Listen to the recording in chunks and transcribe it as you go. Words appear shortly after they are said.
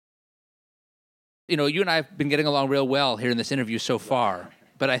you and I have been getting along real well here in this interview so far,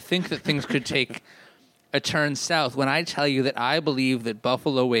 but I think that things could take a turn south when I tell you that I believe that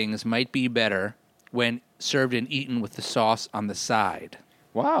buffalo wings might be better when served and eaten with the sauce on the side.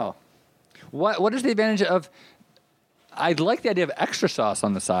 Wow. What is the advantage of... I like the idea of extra sauce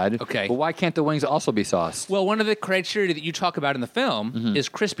on the side. Okay. But why can't the wings also be sauced? Well, one of the criteria that you talk about in the film is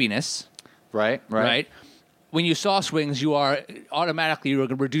crispiness. Right. When you sauce wings, you are automatically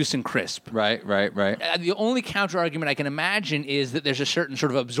reducing crisp. Right. The only counter argument I can imagine is that there's a certain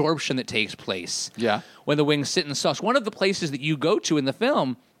sort of absorption that takes place. Yeah. When the wings sit in sauce. One of the places that you go to in the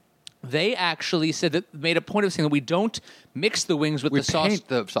film, they actually made a point of saying that we don't mix the wings with the sauce. We paint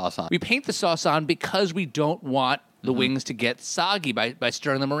the sauce on. We paint the sauce on because we don't want the wings to get soggy by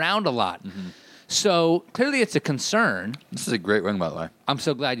stirring them around a lot. So clearly it's a concern. This is a great wing, by the way. I'm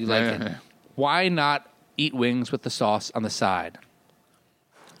so glad you like it. Why not eat wings with the sauce on the side?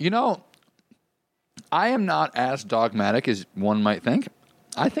 I am not as dogmatic as one might think.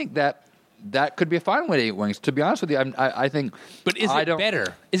 I think that could be a fine way to eat wings. To be honest with you, I think... But is it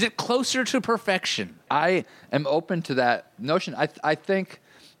better? Is it closer to perfection? I am open to that notion. I think...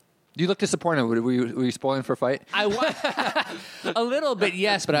 You look disappointed. Were you spoiling for a fight? I want a little bit,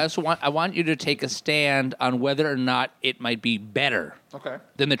 yes, but I want you to take a stand on whether or not it might be better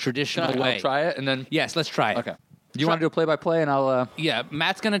than the traditional way. I'll try it, and then... Yes, let's try it. Okay. You want to do a play-by-play, and I'll... Yeah,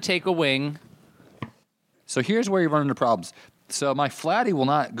 Matt's going to take a wing. So here's where you run into problems. So my flatty will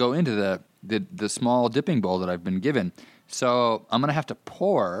not go into the small dipping bowl that I've been given. So I'm going to have to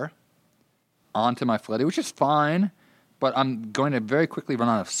pour onto my flatty, which is fine, but I'm going to very quickly run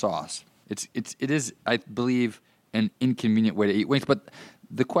out of sauce. It is, I believe, an inconvenient way to eat wings. But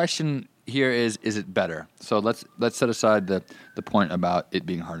the question here is it better? So let's set aside the point about it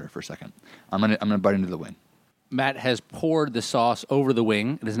being harder for a second. I'm gonna bite into the wing. Matt has poured the sauce over the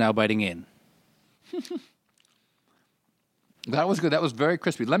wing. It is now biting in. That was good. That was very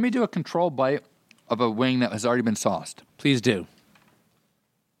crispy. Let me do a control bite of a wing that has already been sauced. Please do.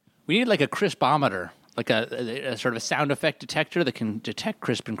 We need like a crispometer, like a sort of a sound effect detector that can detect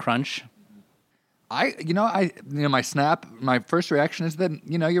crisp and crunch. My first reaction is that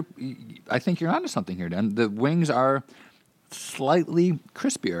I think you're onto something here, Dan. The wings are slightly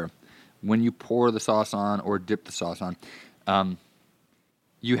crispier when you pour the sauce on or dip the sauce on.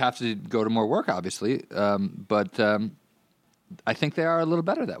 You have to go to more work, obviously, but I think they are a little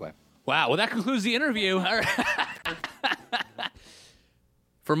better that way. Wow. Well, that concludes the interview. All right.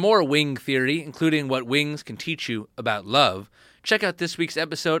 For more wing theory, including what wings can teach you about love, check out this week's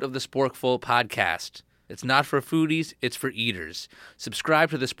episode of the Sporkful podcast. It's not for foodies, it's for eaters.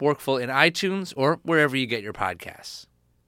 Subscribe to the Sporkful in iTunes or wherever you get your podcasts.